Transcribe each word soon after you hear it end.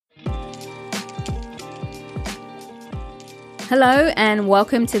Hello and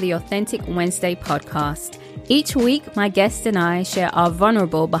welcome to the Authentic Wednesday podcast. Each week, my guest and I share our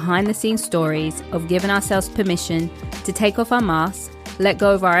vulnerable behind-the-scenes stories of giving ourselves permission to take off our masks, let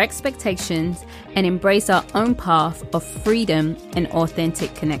go of our expectations, and embrace our own path of freedom and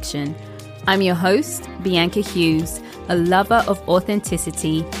authentic connection. I'm your host, Bianca Hughes, a lover of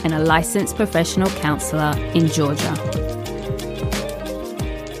authenticity and a licensed professional counselor in Georgia.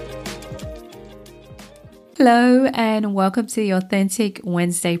 Hello and welcome to the Authentic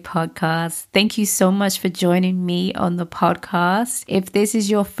Wednesday podcast. Thank you so much for joining me on the podcast. If this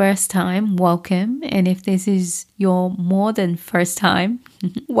is your first time, welcome. And if this is your more than first time,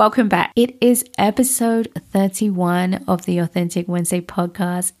 welcome back. It is episode 31 of the Authentic Wednesday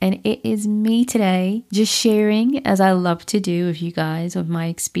podcast. And it is me today just sharing, as I love to do with you guys, of my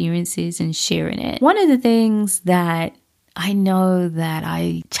experiences and sharing it. One of the things that I know that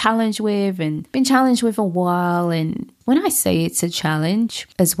I challenge with and been challenged with a while. And when I say it's a challenge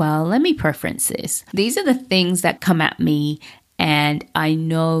as well, let me preference this. These are the things that come at me. And I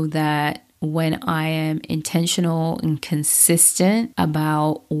know that when I am intentional and consistent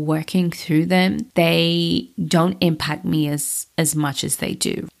about working through them, they don't impact me as much as they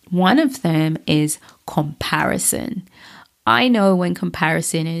do. One of them is comparison. I know when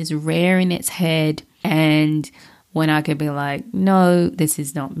comparison is rearing its head and when I could be like, no, this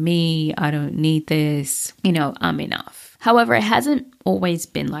is not me. I don't need this. I'm enough. However, it hasn't always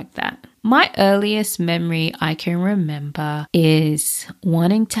been like that. My earliest memory I can remember is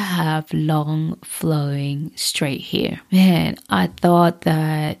wanting to have long, flowing, straight hair. Man, I thought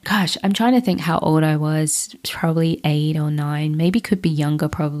that, I'm trying to think how old I was. Probably 8 or 9, maybe could be younger,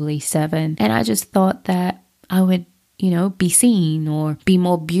 probably 7. And I just thought that I would be seen or be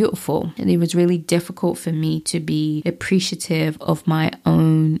more beautiful. And it was really difficult for me to be appreciative of my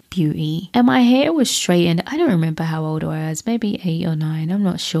own beauty. And my hair was straightened. I don't remember how old I was, maybe 8 or 9. I'm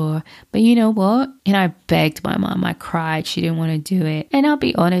not sure. But you know what? And I begged my mom. I cried. She didn't want to do it. And I'll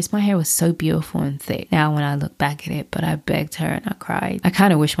be honest, my hair was so beautiful and thick now when I look back at it. But I begged her and I cried. I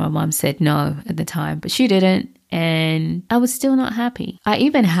kind of wish my mom said no at the time, but she didn't. And I was still not happy. I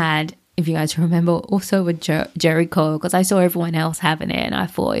even had, if you guys remember, also with Jerry Cole, because I saw everyone else having it and I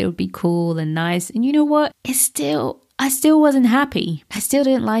thought it would be cool and nice. And you know what? I still wasn't happy. I still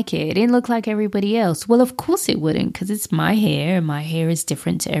didn't like it. It didn't look like everybody else. Well, of course it wouldn't, because it's my hair and my hair is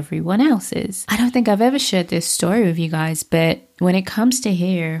different to everyone else's. I don't think I've ever shared this story with you guys, but when it comes to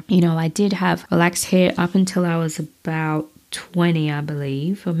hair, I did have relaxed hair up until I was about 20, I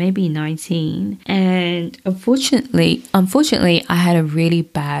believe, or maybe 19. And unfortunately, I had a really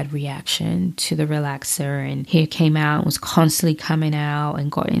bad reaction to the relaxer, and hair came out and was constantly coming out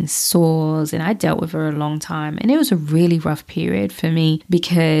and got in sores. And I dealt with it for a long time. And it was a really rough period for me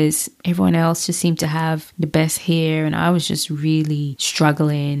because everyone else just seemed to have the best hair. And I was just really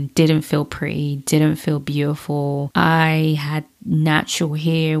struggling, didn't feel pretty, didn't feel beautiful. I had natural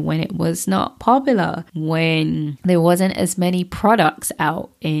hair when it was not popular, when there wasn't as many products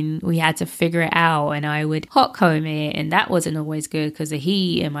out and we had to figure it out, and I would hot comb it and that wasn't always good because of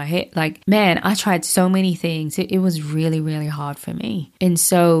heat and my hair. I tried so many things. It was really, really hard for me. And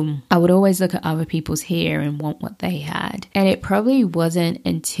so I would always look at other people's hair and want what they had. And it probably wasn't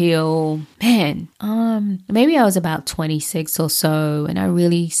until, maybe I was about 26 or so, and I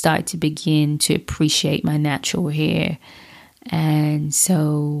really started to begin to appreciate my natural hair. And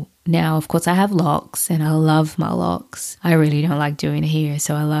so now, of course, I have locks and I love my locks. I really don't like doing hair,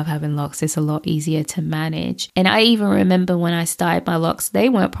 so I love having locks. It's a lot easier to manage. And I even remember when I started my locks, they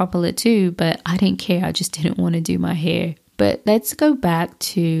weren't popular too, but I didn't care. I just didn't want to do my hair. But let's go back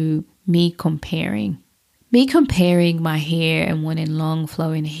to me comparing. Me comparing my hair and wanting long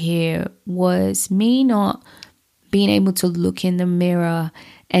flowing hair was me not being able to look in the mirror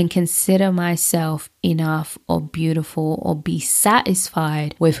and consider myself enough or beautiful or be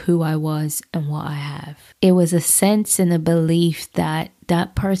satisfied with who I was and what I have. It was a sense and a belief that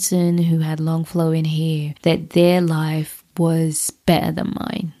that person who had long flowing hair, that their life was better than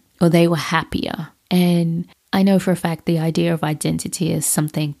mine, or they were happier. And I know for a fact the idea of identity is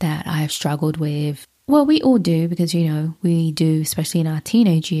something that I have struggled with. Well, we all do, because, we do, especially in our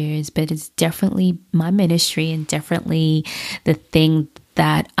teenage years, but it's definitely my ministry and definitely the thing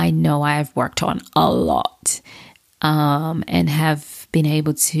that I know I've worked on a lot, and have been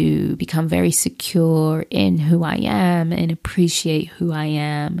able to become very secure in who I am and appreciate who I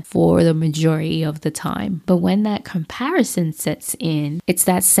am for the majority of the time. But when that comparison sets in, it's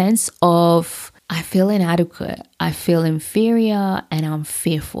that sense of I feel inadequate, I feel inferior, and I'm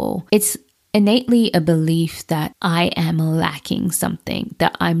fearful. It's innately a belief that I am lacking something,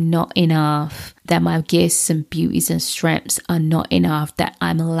 that I'm not enough, that my gifts and beauties and strengths are not enough, that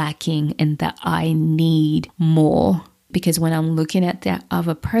I'm lacking and that I need more. Because when I'm looking at that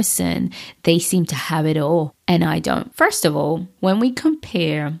other person, they seem to have it all and I don't. First of all, when we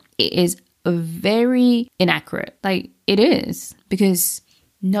compare, it is very inaccurate. Like it is, because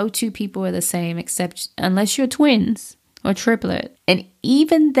no two people are the same except unless you're twins or triplet. And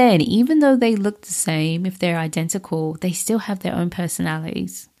even then, even though they look the same, if they're identical, they still have their own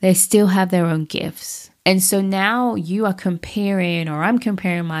personalities. They still have their own gifts. And so now you are comparing, or I'm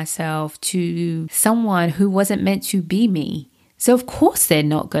comparing myself to someone who wasn't meant to be me. So of course they're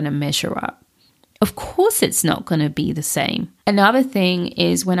not going to measure up. Of course it's not going to be the same. Another thing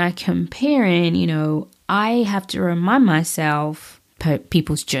is when I comparing, I have to remind myself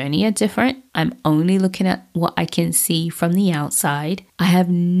people's journey are different. I'm only looking at what I can see from the outside. I have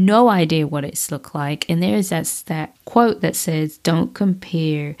no idea what it's looked like. And there is that quote that says, don't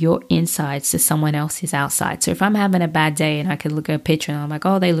compare your insides to someone else's outside. So if I'm having a bad day and I could look at a picture and I'm like,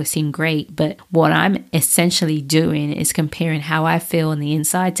 oh, they seem great. But what I'm essentially doing is comparing how I feel on the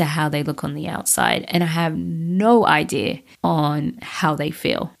inside to how they look on the outside. And I have no idea on how they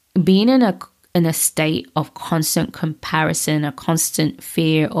feel. Being in a state of constant comparison, a constant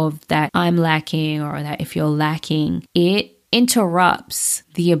fear of that I'm lacking, or that if you're lacking, it interrupts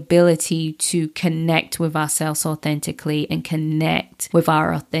the ability to connect with ourselves authentically and connect with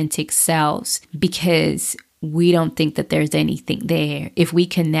our authentic selves, because we don't think that there's anything there. If we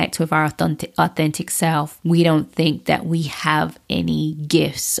connect with our authentic self, we don't think that we have any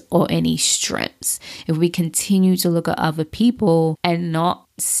gifts or any strengths. If we continue to look at other people and not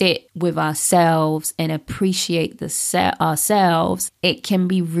sit with ourselves and appreciate ourselves, it can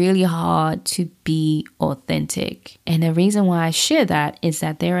be really hard to be authentic. And the reason why I share that is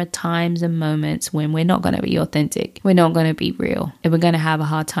that there are times and moments when we're not going to be authentic. We're not going to be real. And we're going to have a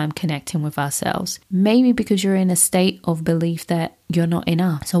hard time connecting with ourselves. Maybe because you're in a state of belief that you're not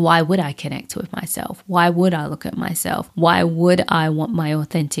enough. So why would I connect with myself? Why would I look at myself? Why would I want my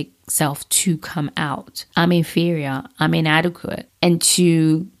authentic self to come out? I'm inferior. I'm inadequate. And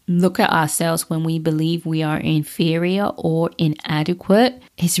to look at ourselves when we believe we are inferior or inadequate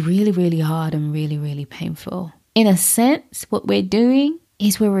is really, really hard and really, really painful. In a sense, what we're doing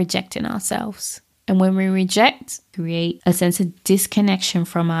is we're rejecting ourselves. And when we reject, create a sense of disconnection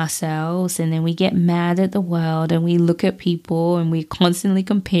from ourselves, and then we get mad at the world and we look at people and we constantly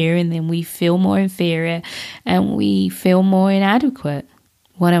compare, and then we feel more inferior and we feel more inadequate.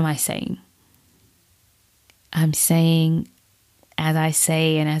 What am I saying? I'm saying, as I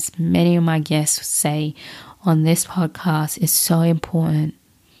say, and as many of my guests say on this podcast, it's so important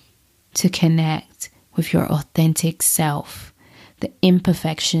to connect with your authentic self, the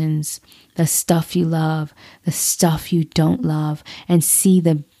imperfections, the stuff you love, the stuff you don't love, and see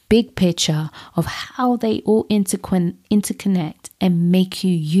the big picture of how they all interconnect and make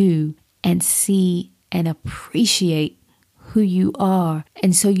you you, and see and appreciate who you are.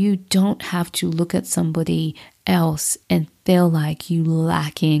 And so you don't have to look at somebody else and feel like you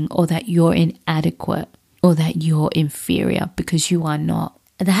lacking, or that you're inadequate, or that you're inferior, because you are not.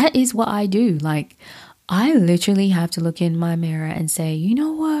 That is what I do. Like, I literally have to look in my mirror and say, you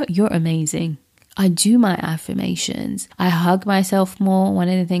know what? You're amazing. I do my affirmations. I hug myself more. One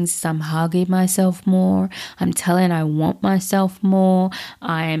of the things is I'm hugging myself more. I'm telling I want myself more.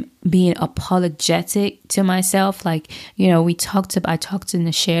 I'm being apologetic to myself. Like, I talked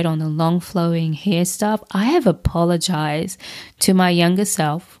and shared on the long flowing hair stuff. I have apologized to my younger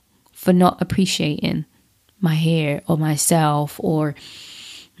self for not appreciating my hair or myself, or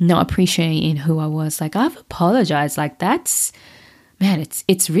not appreciating who I was. Like, I've apologized. Like, that's, man,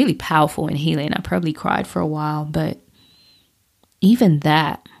 it's really powerful and healing. I probably cried for a while, but even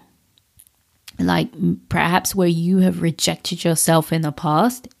that, like, perhaps where you have rejected yourself in the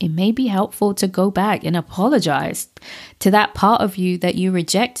past, it may be helpful to go back and apologize to that part of you that you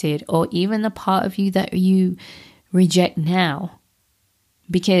rejected, or even the part of you that you reject now,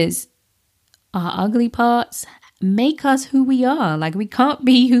 because our ugly parts make us who we are. Like, we can't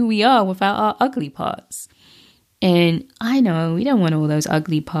be who we are without our ugly parts. And I know we don't want all those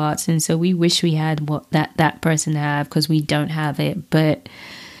ugly parts, and so we wish we had what that person have, because we don't have it. But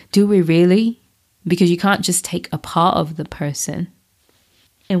do we really? Because you can't just take a part of the person.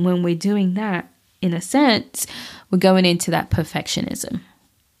 And when we're doing that, in a sense, we're going into that perfectionism.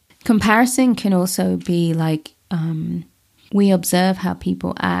 Comparison can also be like, we observe how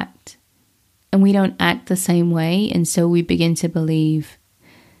people act, and we don't act the same way, and so we begin to believe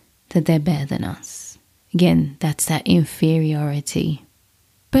that they're better than us. Again, that's that inferiority.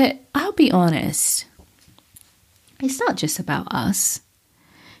 But I'll be honest, it's not just about us.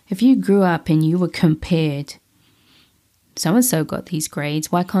 If you grew up and you were compared, so-and-so got these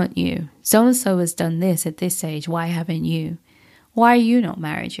grades, why can't you? So-and-so has done this at this age, why haven't you? Why are you not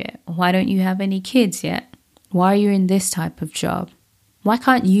married yet? Why don't you have any kids yet? Why are you in this type of job? Why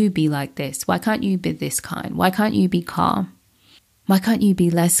can't you be like this? Why can't you be this kind? Why can't you be calm? Why can't you be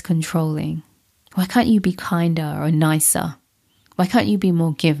less controlling? Why can't you be kinder or nicer? Why can't you be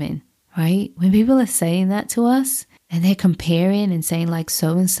more giving, right? When people are saying that to us and they're comparing and saying like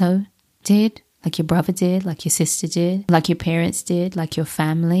so-and-so did, like your brother did, like your sister did, like your parents did, like your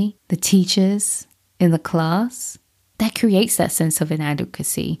family, the teachers in the class, that creates that sense of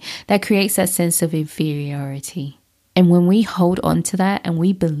inadequacy. That creates that sense of inferiority. And when we hold on to that and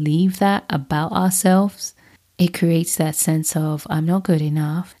we believe that about ourselves, it creates that sense of I'm not good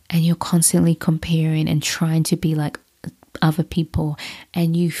enough. And you're constantly comparing and trying to be like other people.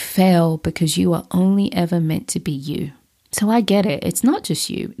 And you fail because you are only ever meant to be you. So I get it. It's not just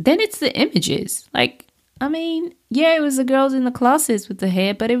you. Then it's the images. Like, I mean, yeah, it was the girls in the classes with the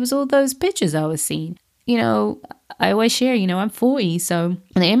hair, but it was all those pictures I was seeing. You know, I always share, I'm 40. So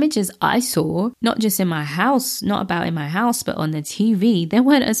the images I saw, not just in my house, not about in my house, but on the TV, there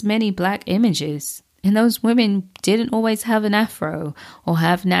weren't as many black images. And those women didn't always have an afro or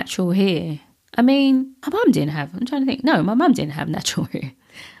have natural hair. I mean, my mum didn't have, I'm trying to think. No, my mum didn't have natural hair,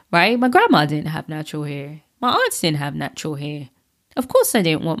 right? My grandma didn't have natural hair. My aunts didn't have natural hair. Of course I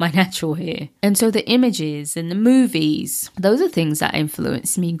didn't want my natural hair. And so the images and the movies, those are things that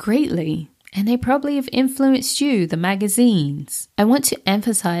influenced me greatly. And they probably have influenced you, the magazines. I want to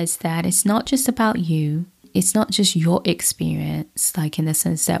emphasize that it's not just about you. It's not just your experience, like in the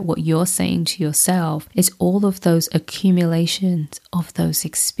sense that what you're saying to yourself, it's all of those accumulations of those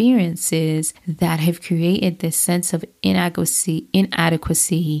experiences that have created this sense of inadequacy,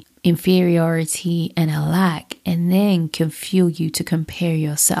 inferiority, and a lack, and then can fuel you to compare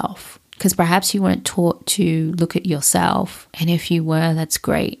yourself. Because perhaps you weren't taught to look at yourself. And if you were, that's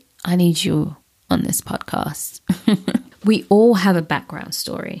great. I need you on this podcast. We all have a background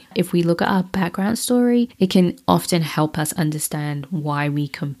story. If we look at our background story, it can often help us understand why we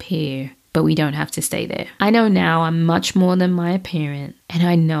compare, but we don't have to stay there. I know now I'm much more than my parent, and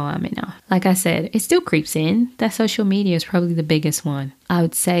I know I'm enough. Like I said, it still creeps in. That social media is probably the biggest one. I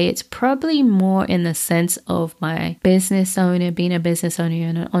would say it's probably more in the sense of my business owner, being a business owner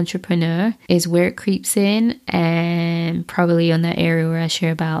and an entrepreneur is where it creeps in, and probably on that area where I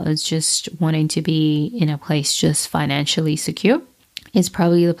share about is just wanting to be in a place just financially secure. Is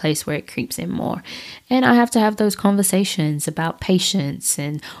probably the place where it creeps in more. And I have to have those conversations about patience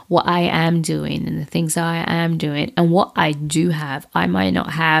and what I am doing and the things I am doing and what I do have. I might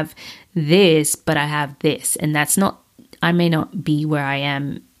not have this, but I have this. And I may not be where I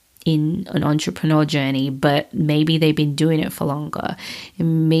am in an entrepreneur journey, but maybe they've been doing it for longer.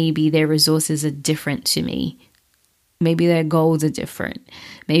 And maybe their resources are different to me. Maybe their goals are different.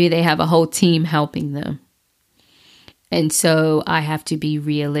 Maybe they have a whole team helping them. And so I have to be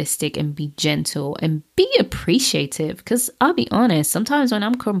realistic and be gentle and be appreciative, because I'll be honest, sometimes when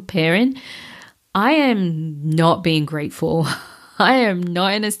I'm comparing, I am not being grateful. I am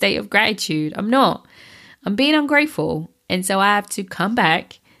not in a state of gratitude. I'm not. I'm being ungrateful. And so I have to come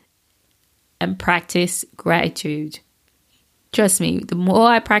back and practice gratitude. Trust me, the more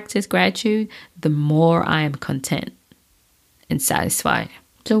I practice gratitude, the more I am content and satisfied.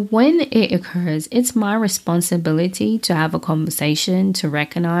 So when it occurs, it's my responsibility to have a conversation, to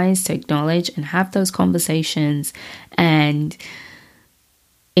recognize, to acknowledge, and have those conversations and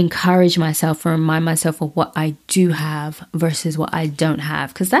encourage myself or remind myself of what I do have versus what I don't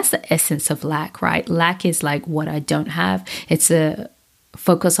have. Because that's the essence of lack, right? Lack is like what I don't have. It's a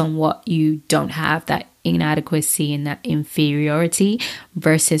focus on what you don't have, that inadequacy and that inferiority,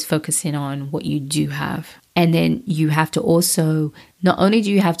 versus focusing on what you do have. And then you have to also, not only do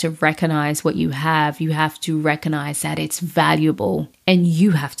you have to recognize what you have to recognize that it's valuable, and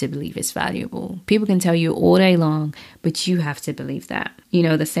you have to believe it's valuable. People can tell you all day long, but you have to believe that.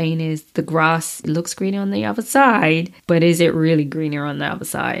 The saying is the grass looks greener on the other side, but is it really greener on the other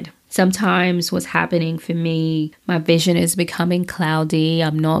side? Sometimes what's happening for me, my vision is becoming cloudy.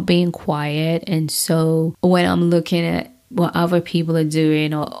 I'm not being quiet. And so when I'm looking at what other people are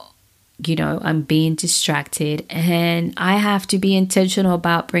doing, or I'm being distracted, and I have to be intentional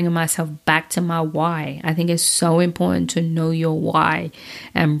about bringing myself back to my why. I think it's so important to know your why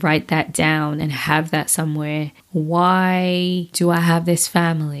and write that down and have that somewhere. Why do I have this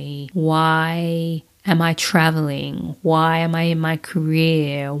family? Why am I traveling? Why am I in my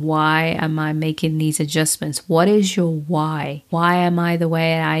career? Why am I making these adjustments? What is your why? Why am I the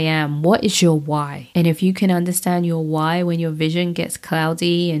way I am? What is your why? And if you can understand your why when your vision gets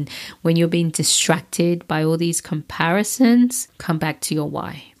cloudy and when you're being distracted by all these comparisons, come back to your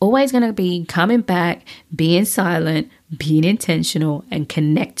why. Always going to be coming back, being silent, being intentional, and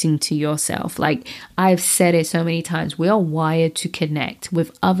connecting to yourself. Like I've said it so many times, we are wired to connect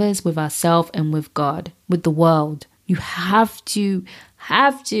with others, with ourselves, and with God, with the world. You have to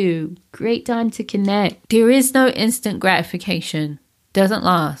create time to connect. There is no instant gratification. Doesn't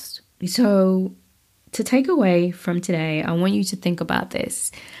last. So to take away from today, I want you to think about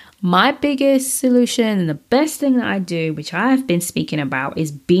this. My biggest solution and the best thing that I do, which I have been speaking about,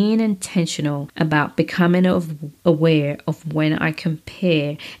 is being intentional about becoming aware of when I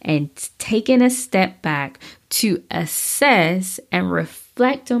compare and taking a step back to assess and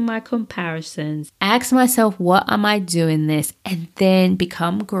reflect on my comparisons, ask myself, what am I doing this? And then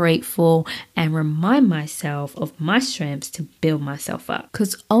become grateful and remind myself of my strengths to build myself up.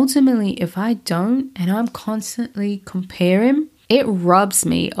 Because ultimately, if I don't, and I'm constantly comparing, it robs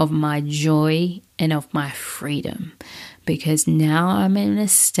me of my joy and of my freedom, because now I'm in a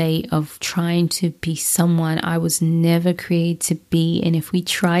state of trying to be someone I was never created to be. And if we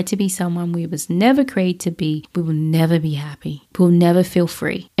try to be someone we was never created to be, we will never be happy. We'll never feel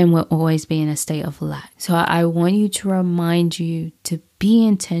free, and we'll always be in a state of lack. So I want you to remind you to be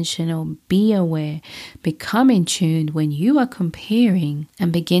intentional, be aware, become in tune when you are comparing,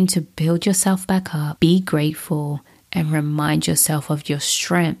 and begin to build yourself back up. Be grateful and remind yourself of your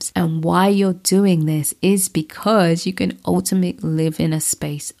strengths. And why you're doing this is because you can ultimately live in a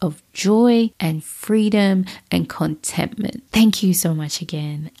space of joy and freedom and contentment. Thank you so much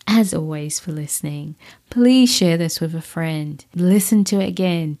again, as always, for listening. Please share this with a friend. Listen to it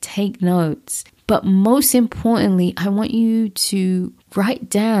again. Take notes. But most importantly, I want you to write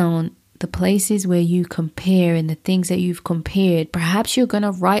down the places where you compare and the things that you've compared. Perhaps you're going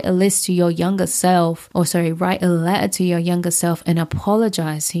to write a list to your younger self, write a letter to your younger self and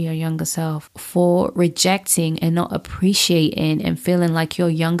apologize to your younger self for rejecting and not appreciating and feeling like your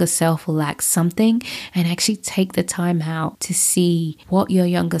younger self lacks something, and actually take the time out to see what your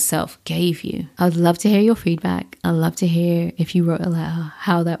younger self gave you. I'd love to hear your feedback. I'd love to hear, if you wrote a letter,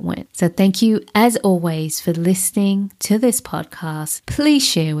 how that went. So thank you as always for listening to this podcast. Please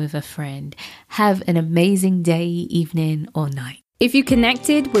share with a friend. Have an amazing day, evening, or night. If you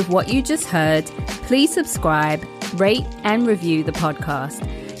connected with what you just heard, please subscribe, rate, and review the podcast.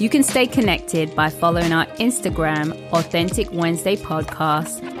 You can stay connected by following our Instagram, Authentic Wednesday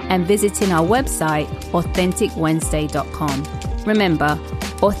Podcast, and visiting our website, AuthenticWednesday.com. Remember,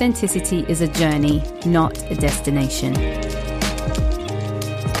 authenticity is a journey, not a destination.